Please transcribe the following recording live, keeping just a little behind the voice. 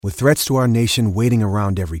With threats to our nation waiting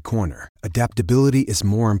around every corner, adaptability is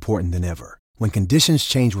more important than ever. When conditions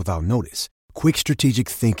change without notice, quick strategic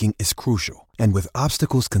thinking is crucial. And with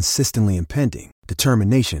obstacles consistently impending,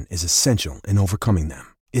 determination is essential in overcoming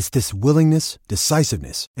them. It's this willingness,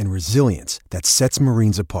 decisiveness, and resilience that sets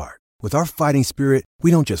Marines apart. With our fighting spirit, we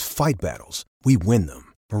don't just fight battles, we win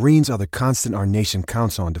them. Marines are the constant our nation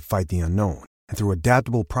counts on to fight the unknown. And through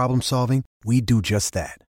adaptable problem solving, we do just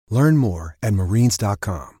that. Learn more at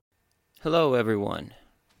marines.com. Hello, everyone.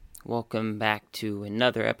 Welcome back to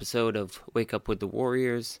another episode of Wake Up with the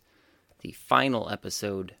Warriors, the final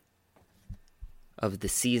episode of the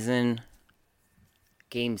season.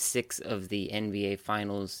 Game 6 of the NBA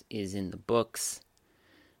Finals is in the books.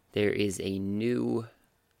 There is a new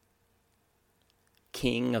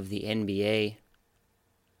king of the NBA.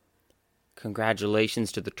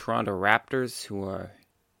 Congratulations to the Toronto Raptors, who are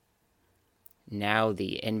now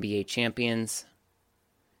the NBA champions.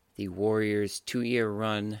 The Warriors' 2-year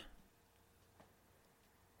run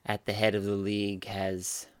at the head of the league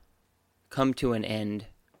has come to an end.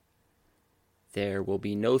 There will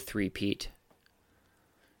be no three-peat.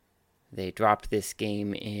 They dropped this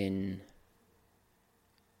game in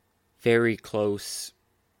very close,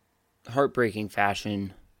 heartbreaking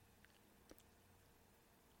fashion.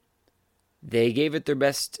 They gave it their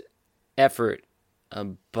best effort,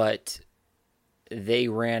 but they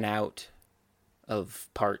ran out of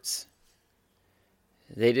parts.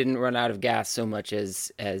 They didn't run out of gas so much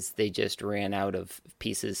as they just ran out of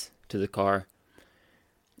pieces to the car.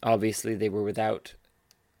 Obviously, they were without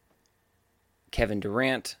Kevin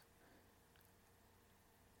Durant.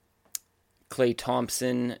 Klay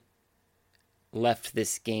Thompson left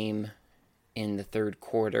this game in the third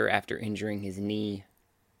quarter after injuring his knee.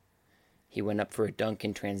 He went up for a dunk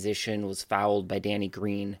in transition, was fouled by Danny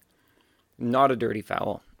Green. Not a dirty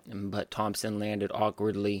foul, but Thompson landed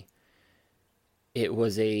awkwardly. It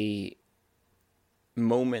was a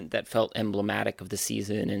moment that felt emblematic of the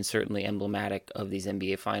season and certainly emblematic of these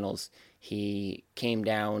NBA Finals. He came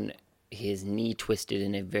down, his knee twisted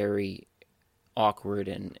in a very awkward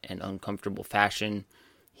and uncomfortable fashion.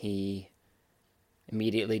 He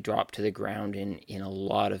immediately dropped to the ground in a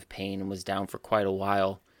lot of pain and was down for quite a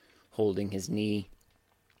while, holding his knee.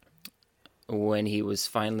 When he was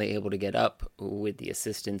finally able to get up with the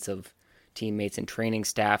assistance of teammates and training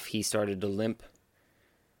staff, he started to limp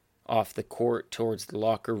off the court towards the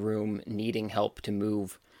locker room, needing help to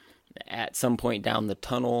move. At some point down the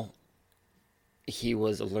tunnel, he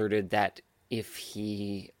was alerted that if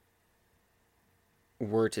he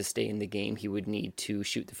were to stay in the game, he would need to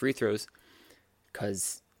shoot the free throws,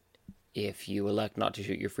 because if you elect not to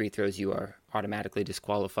shoot your free throws, you are automatically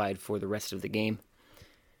disqualified for the rest of the game.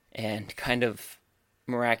 And kind of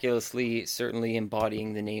miraculously, certainly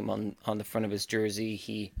embodying the name on the front of his jersey,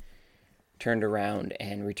 he turned around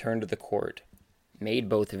and returned to the court, made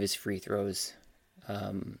both of his free throws,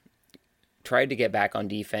 tried to get back on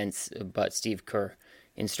defense, but Steve Kerr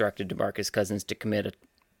instructed DeMarcus Cousins to commit an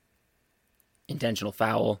intentional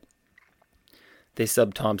foul. They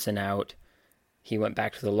subbed Thompson out. He went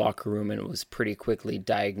back to the locker room and was pretty quickly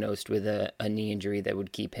diagnosed with a knee injury that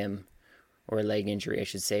would keep him, or a leg injury, I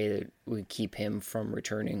should say, that would keep him from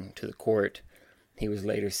returning to the court. He was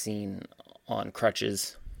later seen on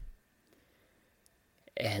crutches.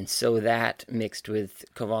 And so that, mixed with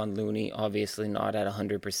Kevon Looney, obviously not at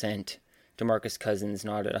 100%, DeMarcus Cousins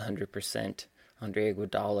not at 100%, Andre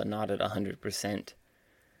Iguodala not at 100%.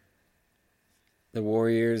 The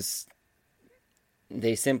Warriors,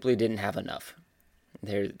 they simply didn't have enough.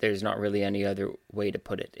 There's not really any other way to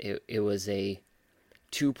put it. It was a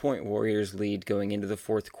 2-point Warriors lead going into the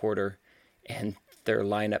fourth quarter, and their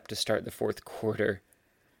lineup to start the fourth quarter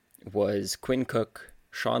was Quinn Cook,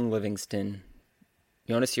 Sean Livingston,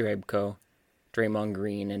 Jonas Jerebko, Draymond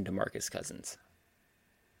Green, and DeMarcus Cousins.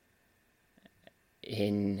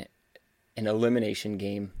 In an elimination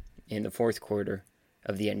game in the fourth quarter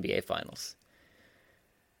of the NBA Finals.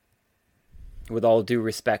 With all due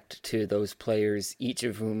respect to those players, each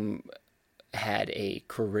of whom had a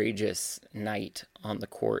courageous night on the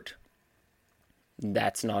court,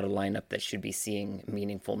 that's not a lineup that should be seeing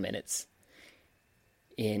meaningful minutes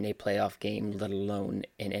in a playoff game, let alone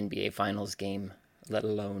an NBA Finals game, let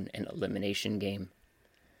alone an elimination game.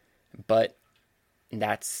 But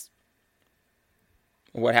that's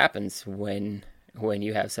what happens when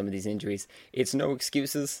you have some of these injuries. It's no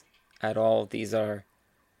excuses at all. These are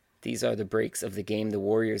the breaks of the game. The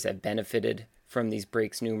Warriors have benefited from these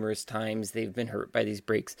breaks numerous times. They've been hurt by these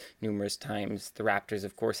breaks numerous times. The Raptors,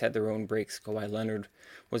 of course, had their own breaks. Kawhi Leonard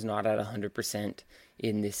was not at 100%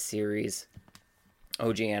 in this series.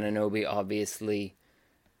 OG Anunoby obviously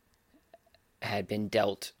had been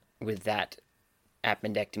dealt with that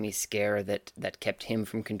appendectomy scare that kept him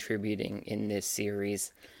from contributing in this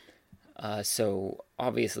series. So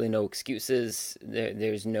obviously no excuses.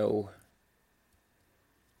 There's no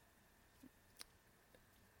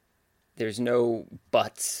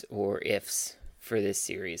buts or ifs for this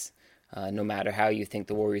series. No matter how you think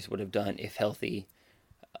the Warriors would have done if healthy,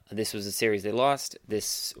 this was a series they lost.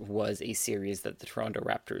 This was a series that the Toronto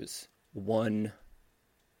Raptors won,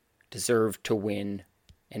 deserved to win,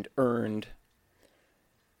 and earned.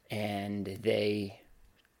 And they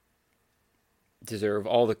deserve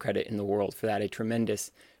all the credit in the world for that. A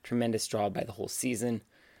tremendous, tremendous job by the whole season.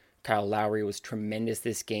 Kyle Lowry was tremendous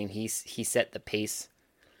this game. He set the pace.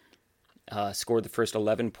 Scored the first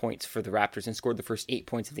 11 points for the Raptors and scored the first 8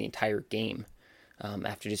 points of the entire game.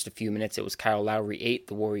 After just a few minutes, it was Kyle Lowry 8,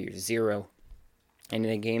 the Warriors 0. And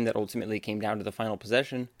in a game that ultimately came down to the final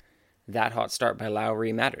possession, that hot start by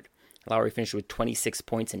Lowry mattered. Lowry finished with 26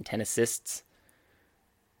 points and 10 assists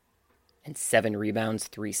and 7 rebounds,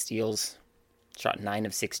 3 steals. Shot 9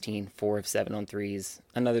 of 16, 4 of 7 on threes.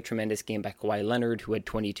 Another tremendous game by Kawhi Leonard, who had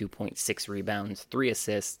 22.6 rebounds, 3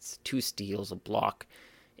 assists, 2 steals, a block,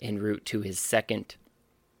 en route to his second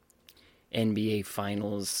NBA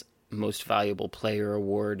Finals Most Valuable Player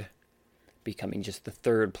award, becoming just the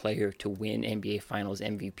third player to win NBA Finals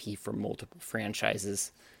MVP for multiple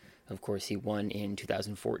franchises. Of course, he won in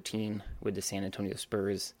 2014 with the San Antonio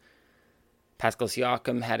Spurs. Pascal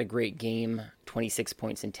Siakam had a great game, 26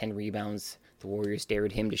 points and 10 rebounds. The Warriors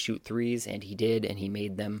dared him to shoot threes, and he did, and he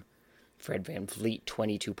made them. Fred VanVleet,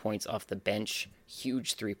 22 points off the bench.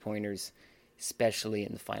 Huge three-pointers, especially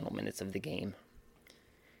in the final minutes of the game.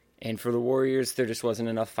 And for the Warriors, there just wasn't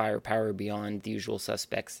enough firepower beyond the usual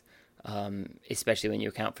suspects, especially when you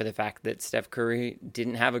account for the fact that Steph Curry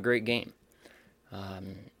didn't have a great game.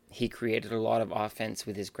 He created a lot of offense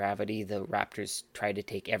with his gravity. The Raptors tried to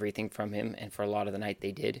take everything from him, and for a lot of the night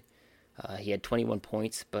they did. He had 21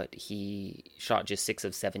 points, but he shot just 6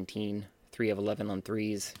 of 17, 3 of 11 on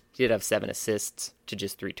threes. He did have 7 assists to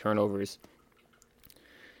just 3 turnovers.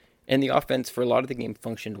 And the offense for a lot of the game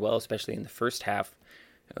functioned well, especially in the first half,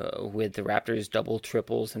 with the Raptors double,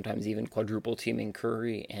 triple, sometimes even quadruple teaming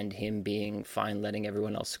Curry and him being fine letting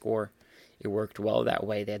everyone else score. It worked well that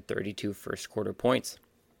way. They had 32 first quarter points.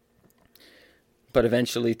 But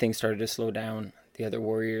eventually things started to slow down. The other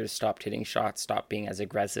Warriors stopped hitting shots, stopped being as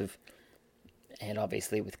aggressive. And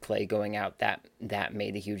obviously with Klay going out, that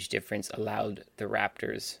made a huge difference, allowed the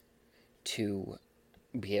Raptors to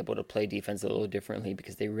be able to play defense a little differently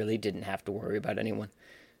because they really didn't have to worry about anyone.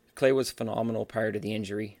 Klay was phenomenal prior to the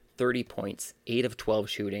injury. 30 points, 8 of 12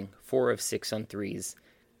 shooting, 4 of 6 on threes.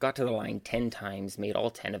 Got to the line 10 times, made all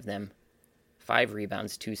 10 of them. 5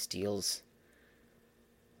 rebounds, 2 steals.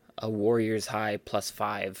 A Warriors high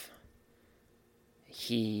 +5.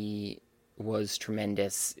 He was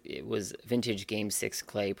tremendous. It was vintage Game 6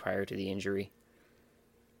 Klay prior to the injury.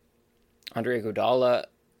 Andre Iguodala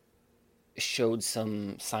showed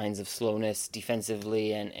some signs of slowness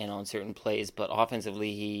defensively and on certain plays, but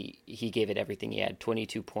offensively he gave it everything he had.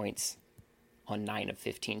 22 points on 9 of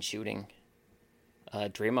 15 shooting.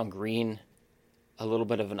 Draymond Green, a little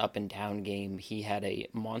bit of an up and down game. He had a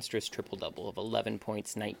monstrous triple-double of 11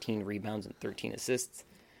 points, 19 rebounds, and 13 assists.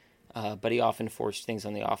 But he often forced things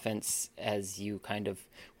on the offense, as you kind of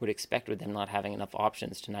would expect with them not having enough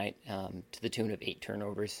options tonight, to the tune of 8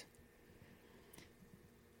 turnovers.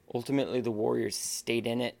 Ultimately, the Warriors stayed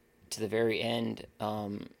in it to the very end.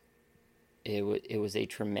 It was a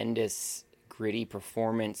tremendous, gritty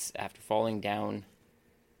performance after falling down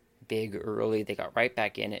big early. They got right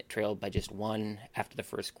back in it, trailed by just 1 after the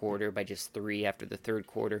first quarter, by just 3 after the third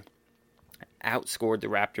quarter. Outscored the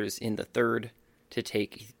Raptors in the third to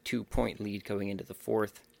take a 2-point lead going into the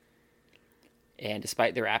fourth. And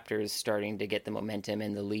despite the Raptors starting to get the momentum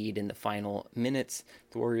and the lead in the final minutes,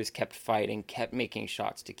 the Warriors kept fighting, kept making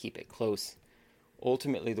shots to keep it close.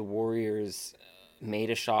 Ultimately, the Warriors made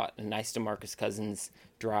a shot, a nice DeMarcus Cousins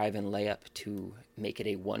drive and layup to make it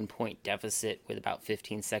a 1-point deficit with about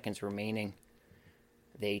 15 seconds remaining.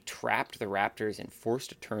 They trapped the Raptors and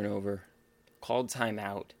forced a turnover, called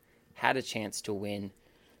timeout, had a chance to win.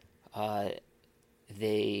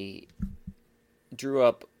 They drew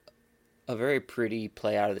up a very pretty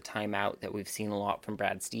play out of the timeout that we've seen a lot from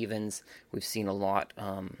Brad Stevens. We've seen a lot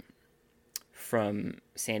from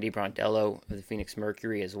Sandy Brondello of the Phoenix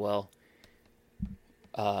Mercury as well.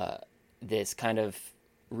 This kind of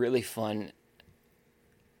really fun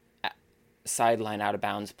sideline out of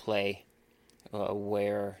bounds play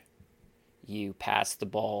where you pass the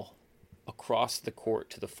ball across the court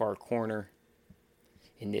to the far corner,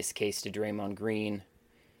 in this case to Draymond Green,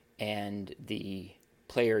 and the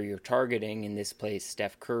player you're targeting, in this place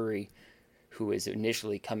Steph Curry, who is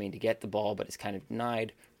initially coming to get the ball but is kind of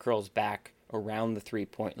denied, curls back around the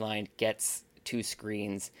three-point line, gets 2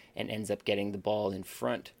 screens, and ends up getting the ball in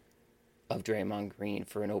front of Draymond Green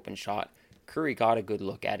for an open shot. Curry got a good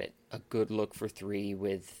look at it, a good look for 3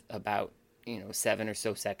 with about 7 or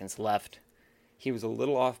so seconds left. He was a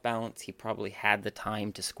little off balance. He probably had the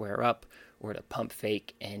time to square up or to pump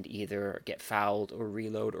fake and either get fouled or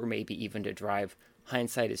reload or maybe even to drive.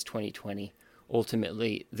 Hindsight is 20/20.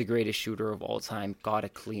 Ultimately, the greatest shooter of all time got a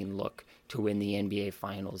clean look to win the NBA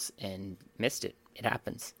Finals and missed it. It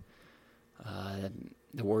happens.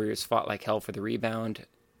 The Warriors fought like hell for the rebound.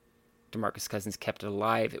 DeMarcus Cousins kept it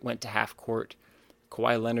alive. It went to half court.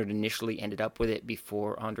 Kawhi Leonard initially ended up with it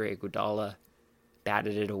before Andre Iguodala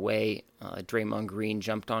batted it away. Draymond Green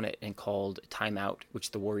jumped on it and called a timeout,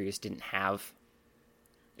 which the Warriors didn't have.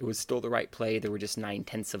 It was still the right play. There were just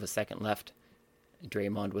 9/10 of a second left.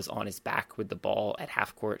 Draymond was on his back with the ball at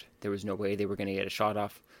half court. There was no way they were going to get a shot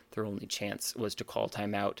off. Their only chance was to call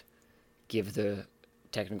timeout, give the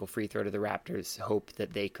technical free throw to the Raptors, hope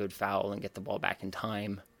that they could foul and get the ball back in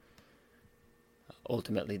time.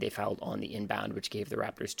 Ultimately, they fouled on the inbound, which gave the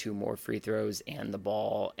Raptors 2 more free throws and the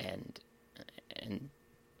ball and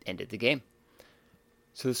ended the game.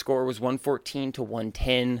 So the score was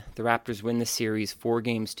 114-110. The Raptors win the series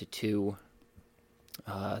 4-2.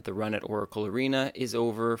 The run at Oracle Arena is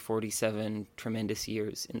over. 47 tremendous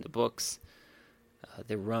years in the books.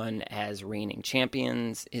 The run as reigning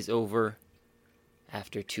champions is over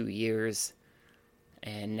after 2 years.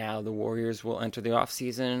 And now the Warriors will enter the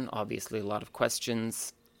offseason. Obviously, a lot of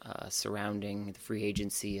questions surrounding the free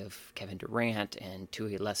agency of Kevin Durant and, to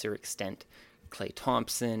a lesser extent, Klay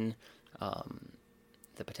Thompson,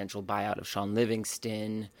 the potential buyout of Sean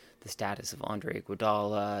Livingston, the status of Andre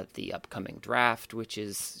Iguodala, the upcoming draft, which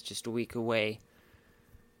is just a week away.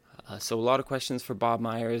 So a lot of questions for Bob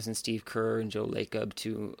Myers and Steve Kerr and Joe Lacob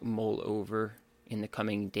to mull over in the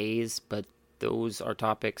coming days, but those are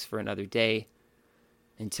topics for another day.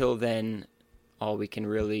 Until then, all we can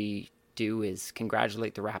really do is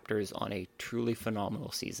congratulate the Raptors on a truly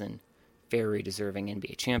phenomenal season, very deserving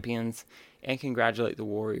NBA champions, and congratulate the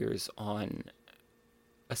Warriors on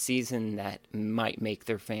a season that might make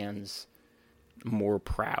their fans more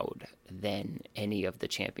proud than any of the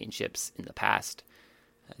championships in the past.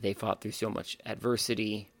 They fought through so much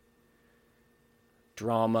adversity,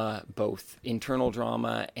 drama, both internal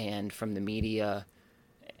drama and from the media,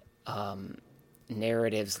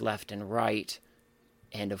 narratives left and right,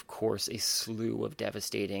 and of course a slew of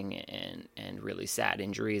devastating and really sad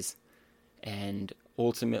injuries. And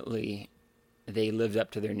ultimately, they lived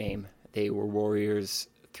up to their name. They were Warriors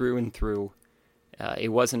through and through. It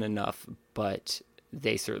wasn't enough, but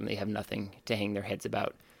they certainly have nothing to hang their heads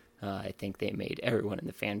about. I think they made everyone in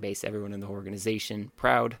the fan base, everyone in the organization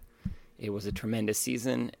proud. It was a tremendous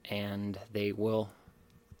season, and they will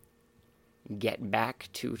get back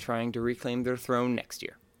to trying to reclaim their throne next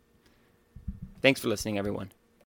year. Thanks for listening, everyone.